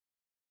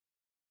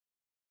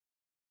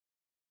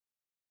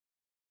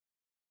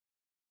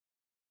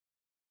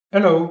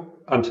Hello,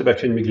 I'm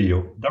Sebastien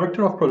Miglio,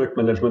 Director of Product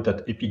Management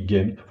at Epic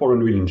Games for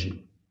Unreal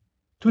Engine.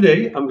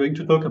 Today, I'm going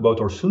to talk about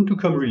our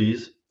soon-to-come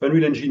release,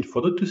 Unreal Engine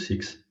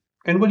 4.26,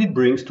 and what it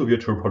brings to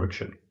virtual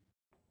production.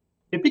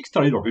 Epic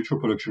started our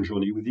virtual production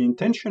journey with the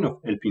intention of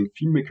helping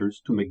filmmakers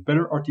to make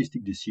better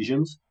artistic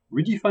decisions,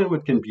 redefine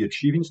what can be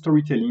achieved in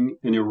storytelling,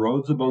 and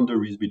erode the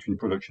boundaries between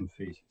production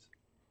phases.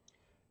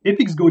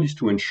 Epic's goal is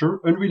to ensure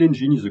Unreal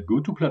Engine is a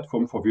go-to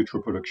platform for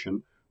virtual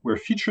production, where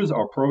features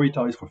are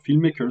prioritized for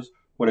filmmakers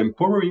while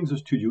empowering the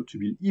studio to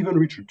build even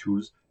richer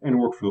tools and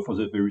workflow for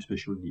their very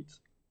special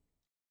needs.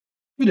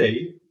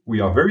 Today,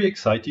 we are very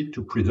excited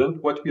to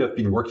present what we have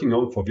been working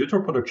on for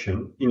virtual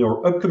production in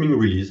our upcoming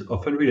release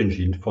of Unreal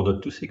Engine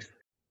 4.26.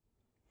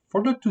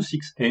 4.26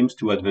 aims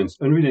to advance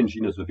Unreal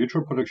Engine as a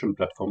virtual production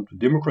platform to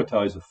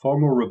democratize a far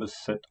more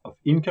robust set of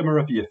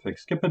in-camera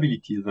VFX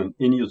capabilities than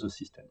any other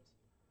system.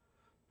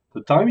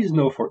 The time is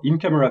now for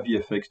in-camera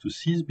VFX to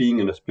cease being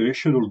an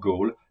aspirational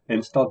goal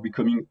and start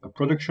becoming a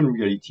production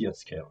reality at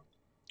scale.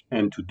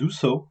 And to do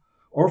so,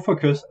 our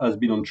focus has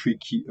been on three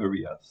key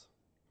areas.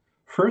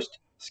 First,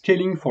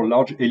 scaling for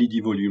large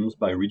LED volumes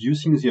by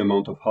reducing the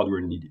amount of hardware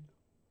needed.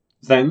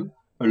 Then,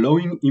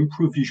 allowing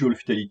improved visual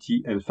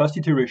fidelity and fast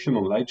iteration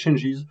on light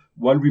changes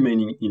while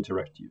remaining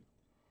interactive.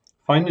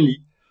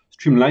 Finally,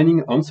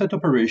 streamlining on-set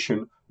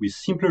operation with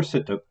simpler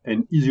setup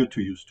and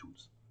easier-to-use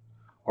tools.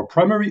 Our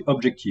primary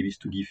objective is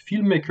to give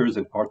filmmakers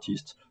and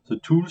artists the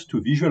tools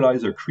to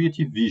visualize their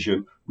creative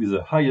vision with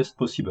the highest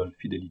possible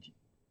fidelity.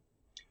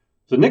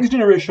 The next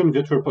generation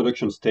virtual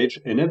production stage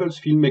enables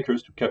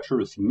filmmakers to capture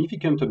a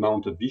significant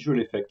amount of visual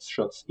effects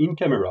shots in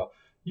camera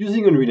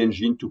using Unreal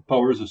Engine to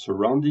power the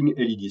surrounding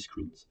LED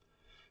screens.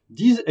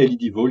 These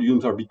LED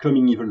volumes are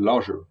becoming even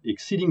larger,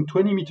 exceeding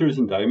 20 meters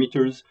in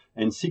diameters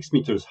and 6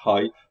 meters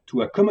high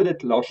to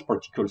accommodate large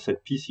particle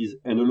set pieces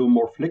and allow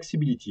more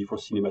flexibility for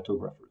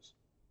cinematographers.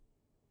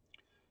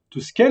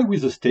 To scale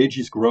with the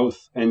stage's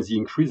growth and the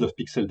increase of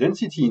pixel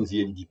density in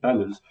the LED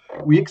panels,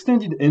 we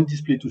extended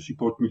NDisplay to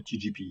support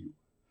multi-GPU.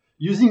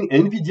 Using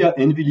NVIDIA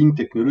NVLink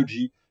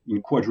technology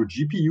in Quadro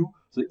GPU,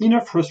 the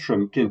inner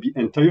frustum can be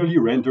entirely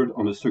rendered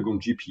on a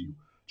second GPU,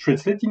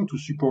 translating to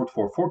support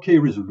for 4K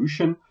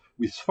resolution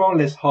with far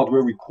less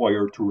hardware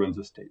required to run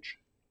the stage.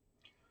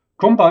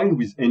 Combined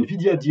with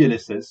NVIDIA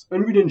DLSS,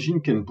 Unreal Engine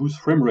can boost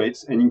frame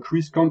rates and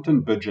increase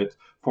content budget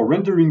for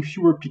rendering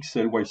fewer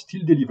pixels while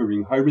still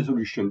delivering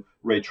high-resolution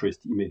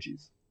ray-traced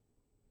images.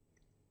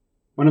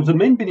 One of the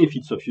main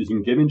benefits of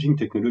using game engine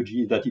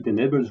technology is that it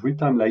enables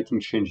real-time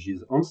lighting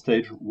changes on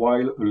stage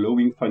while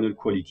allowing final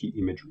quality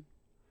imagery.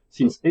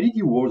 Since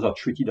LED walls are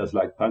treated as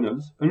light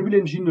panels,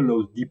 Unreal Engine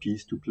allows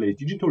DPs to place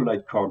digital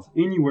light cards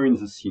anywhere in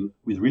the scene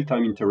with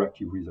real-time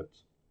interactive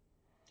results.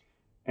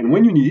 And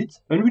when you need it,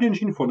 Unreal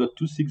Engine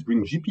 4.26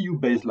 brings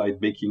GPU-based light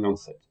baking on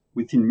set,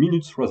 within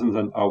minutes rather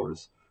than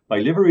hours,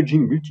 by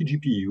leveraging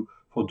multi-GPU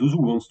for those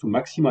who want to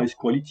maximize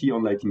quality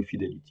on lighting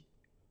fidelity.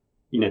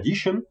 In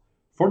addition,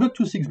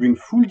 4.26 brings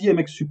full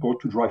DMX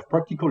support to drive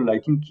practical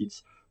lighting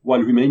kits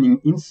while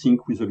remaining in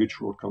sync with the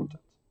virtual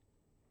content.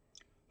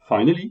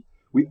 Finally,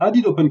 we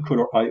added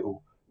OpenColor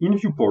I/O in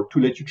viewport to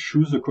let you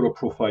choose the color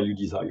profile you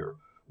desire,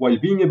 while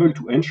being able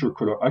to ensure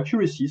color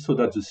accuracy so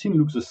that the scene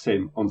looks the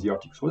same on the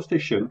artist's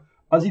workstation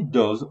as it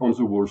does on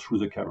the wall through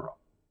the camera.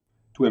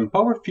 To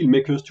empower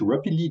filmmakers to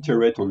rapidly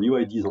iterate on new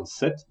ideas on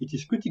set, it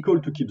is critical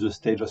to keep the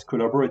stage as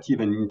collaborative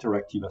and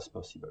interactive as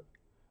possible.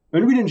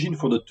 Unreal Engine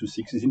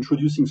 4.26 is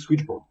introducing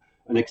Switchboard,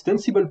 an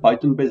extensible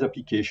Python-based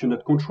application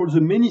that controls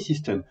the many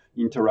systems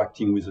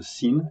interacting with the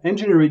scene and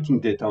generating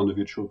data on the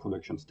virtual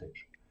production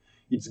stage.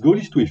 Its goal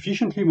is to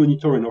efficiently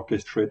monitor and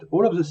orchestrate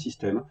all of the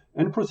system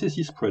and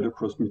processes spread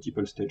across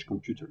multiple stage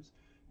computers,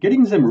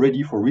 getting them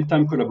ready for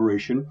real-time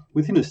collaboration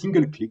within a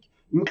single click,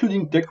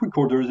 including tech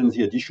recorders and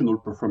the additional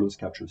performance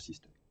capture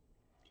system.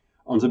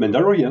 On the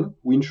Mandalorian,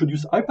 we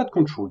introduce iPad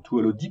control to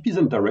allow DPs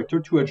and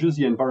directors to adjust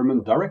the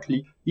environment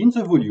directly in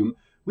the volume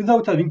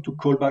without having to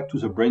call back to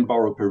the brain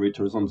bar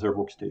operators on their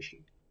workstation.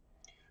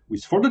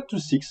 With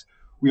 4.26,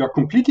 we are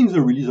completing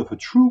the release of a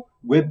true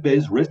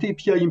web-based REST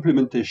API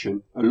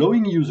implementation,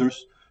 allowing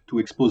users to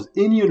expose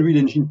any Unreal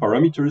Engine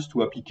parameters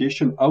to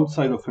applications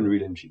outside of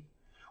Unreal Engine.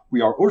 We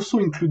are also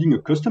including a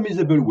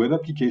customizable web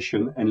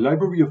application and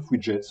library of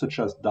widgets such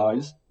as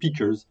dials,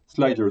 pickers,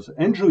 sliders,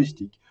 and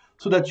joystick,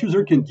 so that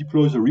users can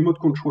deploy the remote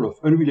control of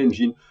Unreal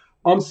Engine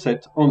on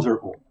set on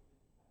their own.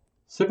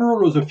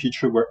 Several other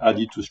features were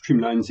added to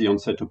streamline the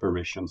on-set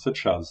operation,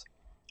 such as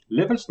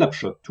level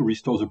snapshot to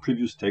restore the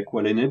previous take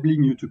while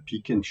enabling you to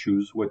pick and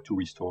choose what to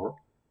restore,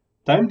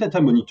 time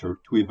data monitor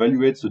to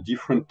evaluate the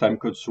different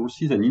timecode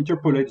sources and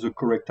interpolate the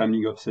correct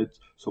timing offset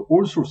so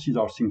all sources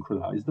are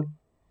synchronized,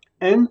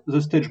 and the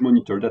stage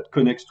monitor that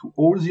connects to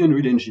all the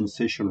Unreal Engine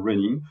sessions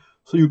running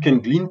so you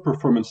can glean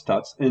performance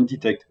stats and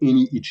detect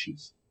any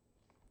itches.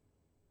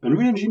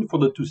 Unreal Engine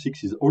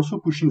 4.26 is also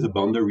pushing the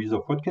boundaries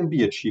of what can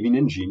be achieved in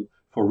Engine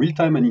for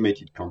real-time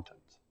animated content.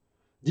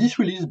 This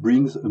release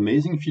brings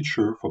amazing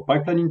features for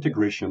pipeline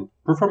integration,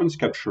 performance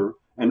capture,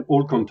 and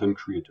all content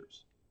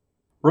creators.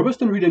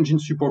 Robust Unreal Engine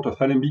support of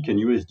Alembic and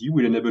USD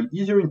will enable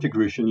easier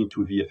integration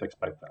into VFX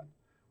pipeline.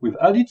 We've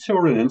added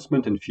several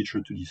enhancements and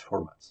features to these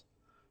formats.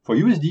 For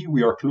USD,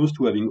 we are close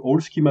to having all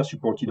schema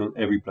supported on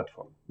every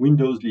platform,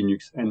 Windows,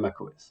 Linux, and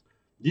macOS.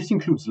 This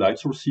includes light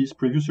sources,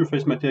 preview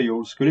surface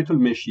materials, skeletal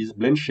meshes,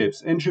 blend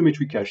shapes, and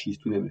geometric hashes,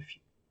 to name a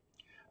few.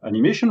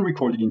 Animation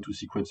recorded into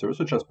sequencers,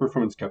 such as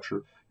performance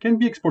capture, can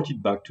be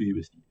exported back to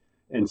USD,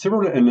 and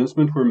several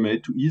enhancements were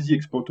made to easy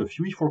export of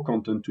UE4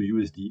 content to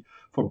USD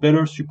for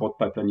better support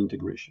pipeline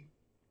integration.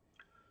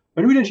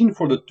 Unreal Engine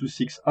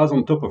 4.26 has,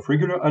 on top of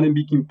regular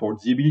Alembic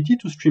imports, the ability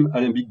to stream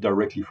Alembic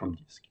directly from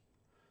disk.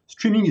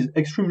 Streaming is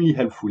extremely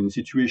helpful in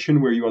situations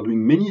where you are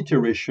doing many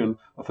iterations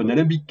of an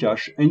Alembic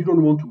cache and you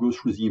don't want to go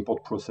through the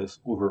import process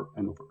over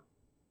and over.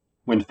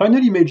 When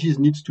final images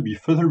need to be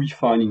further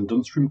refined in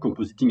downstream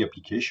compositing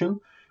application,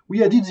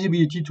 we added the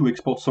ability to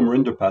export some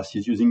render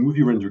passes using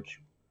Movie Render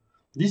Queue.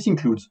 This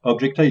includes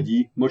Object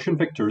ID, motion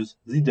vectors,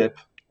 ZDEP,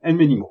 and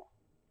many more.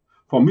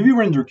 For Movie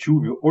Render Queue,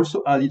 we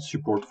also added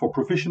support for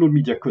professional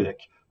media codec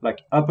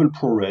like Apple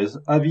ProRes,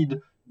 Avid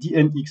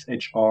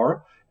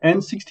DNxHR,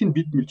 and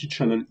 16-bit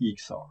multi-channel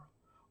EXR,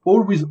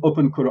 all with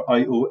OpenColor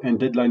I/O and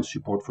deadline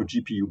support for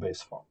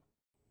GPU-based form.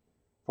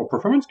 For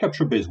performance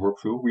capture-based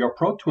workflow, we are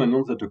proud to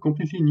announce that a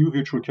completely new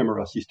virtual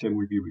camera system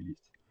will be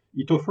released.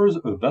 It offers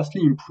a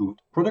vastly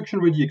improved,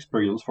 production-ready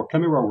experience for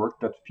camera work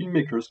that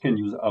filmmakers can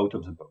use out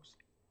of the box.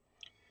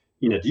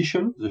 In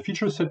addition, the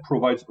feature set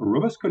provides a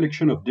robust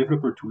collection of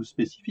developer tools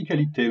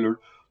specifically tailored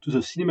to the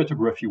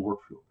cinematography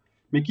workflow,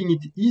 making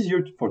it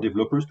easier for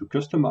developers to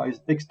customize,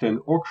 extend,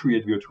 or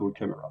create virtual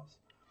cameras.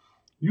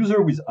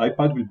 Users with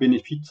iPad will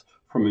benefit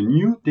from a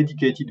new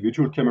dedicated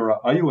virtual camera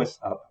iOS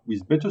app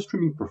with better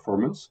streaming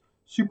performance,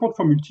 support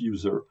for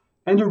multi-user,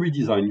 and a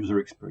redesigned user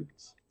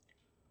experience.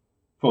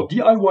 For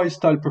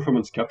DIY-style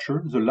performance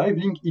capture, the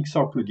LiveLink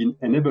XR plugin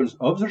enables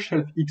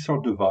off-the-shelf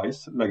XR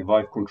devices like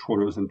Vive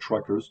controllers and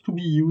trackers to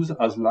be used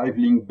as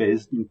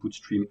LiveLink-based input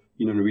stream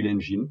in Unreal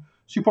Engine,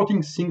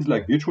 supporting things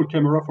like virtual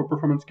camera for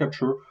performance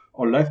capture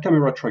or live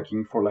camera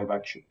tracking for live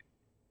action.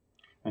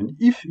 And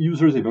if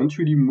users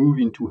eventually move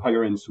into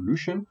higher-end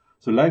solutions,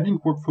 the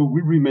LiveLink workflow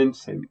will remain the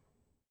same.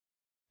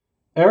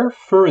 Hair,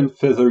 fur, and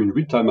feather in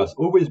real time has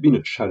always been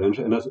a challenge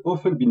and has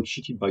often been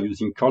cheated by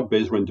using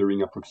card-based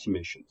rendering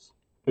approximations.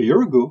 A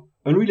year ago,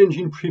 Unreal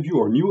Engine previewed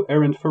our new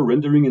hair and fur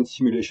rendering and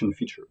simulation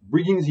feature,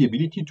 bringing the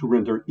ability to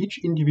render each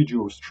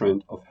individual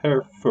strand of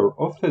hair, fur,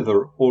 or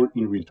feather all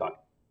in real time.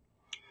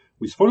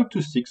 With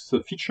 4.26,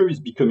 the feature is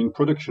becoming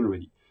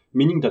production-ready,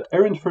 meaning that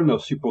hair and fur now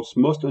supports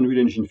most Unreal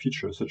Engine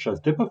features such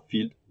as depth of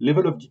field,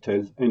 level of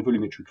details, and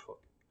volumetric fog.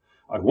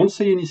 I won't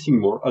say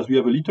anything more as we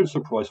have a little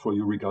surprise for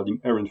you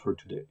regarding hair and fur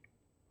today.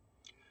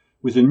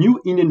 With the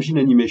new in-engine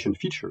animation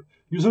feature,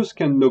 users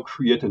can now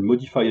create and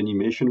modify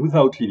animation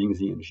without leaving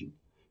the engine,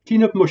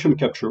 clean up motion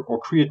capture, or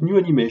create new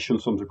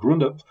animations from the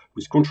ground up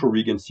with control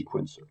rig and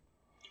sequencer.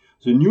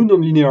 The new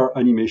nonlinear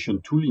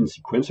animation tool in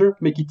sequencer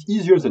make it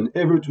easier than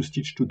ever to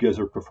stitch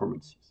together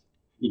performances.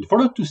 In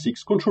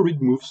 4.26, control rig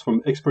moves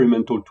from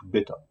experimental to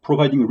beta,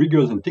 providing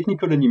riggers and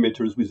technical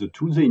animators with the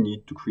tools they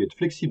need to create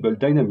flexible,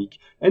 dynamic,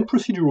 and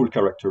procedural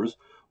characters,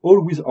 all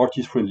with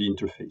artist-friendly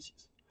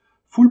interfaces.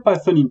 Full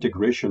Python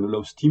integration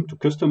allows teams to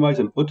customize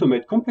and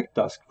automate complex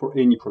tasks for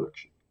any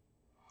production.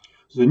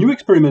 The new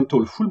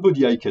experimental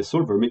full-body IK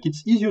solver makes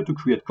it easier to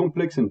create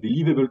complex and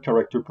believable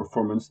character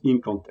performance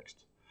in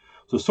context.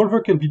 The solver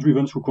can be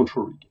driven through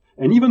control rig,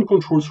 and even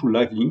controlled through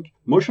LiveLink,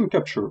 motion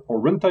capture, or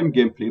runtime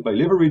gameplay by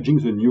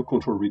leveraging the new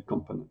control rig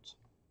component.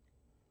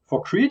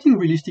 For creating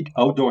realistic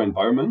outdoor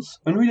environments,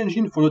 Unreal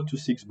Engine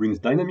 4.26 brings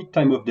dynamic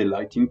time-of-day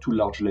lighting to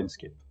large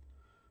landscape.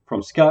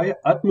 From sky,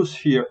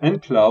 atmosphere,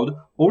 and cloud,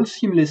 all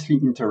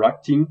seamlessly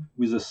interacting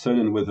with the sun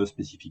and weather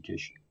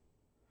specification.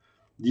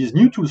 These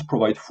new tools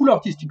provide full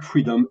artistic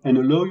freedom and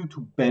allow you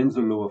to bend the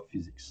law of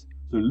physics.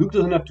 The look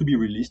doesn't have to be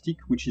realistic,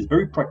 which is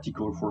very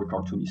practical for a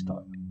cartoony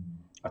style.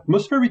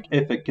 Atmospheric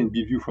effect can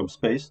be viewed from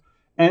space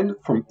and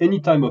from any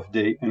time of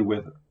day and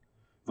weather.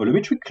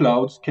 Volumetric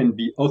clouds can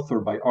be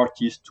authored by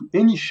artists to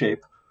any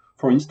shape,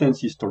 for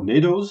instance,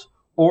 tornadoes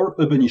or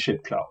a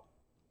bunny-shaped cloud.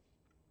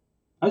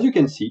 As you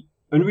can see,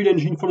 Unreal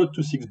Engine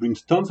 4.26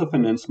 brings tons of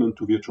enhancement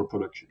to virtual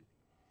production.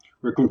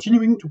 We're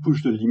continuing to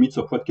push the limits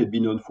of what can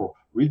be done for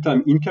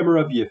real-time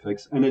in-camera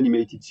VFX and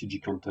animated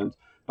CG content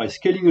by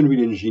scaling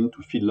Unreal Engine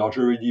to fit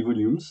larger ready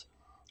volumes,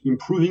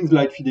 improving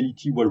light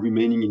fidelity while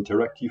remaining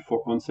interactive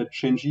for on-set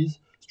changes,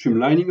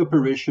 streamlining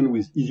operation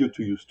with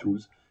easier-to-use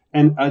tools,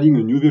 and adding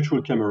a new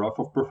virtual camera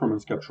for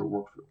performance capture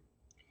workflow.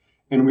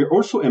 And we're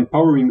also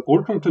empowering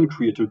all content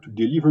creators to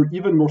deliver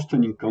even more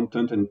stunning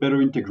content and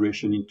better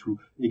integration into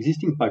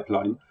existing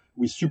pipeline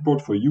with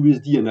support for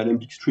USD and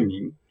Alembic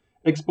streaming,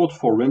 export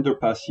for render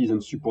passes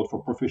and support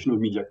for professional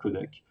media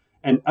codec,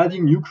 and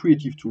adding new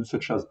creative tools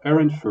such as hair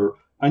and fur,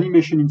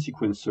 animation in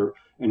sequencer,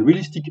 and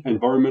realistic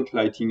environment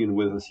lighting and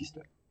weather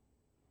system.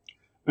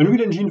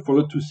 Unreal Engine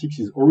 4.26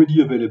 is already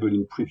available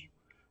in preview.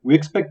 We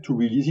expect to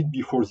release it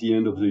before the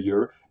end of the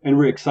year, and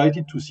we're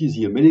excited to see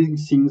the amazing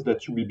things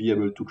that you will be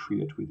able to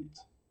create with it.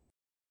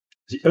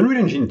 The Unreal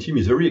Engine team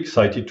is very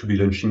excited to be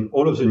launching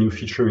all of the new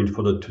features in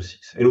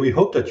 4.26, and we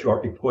hope that you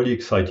are equally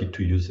excited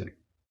to use them.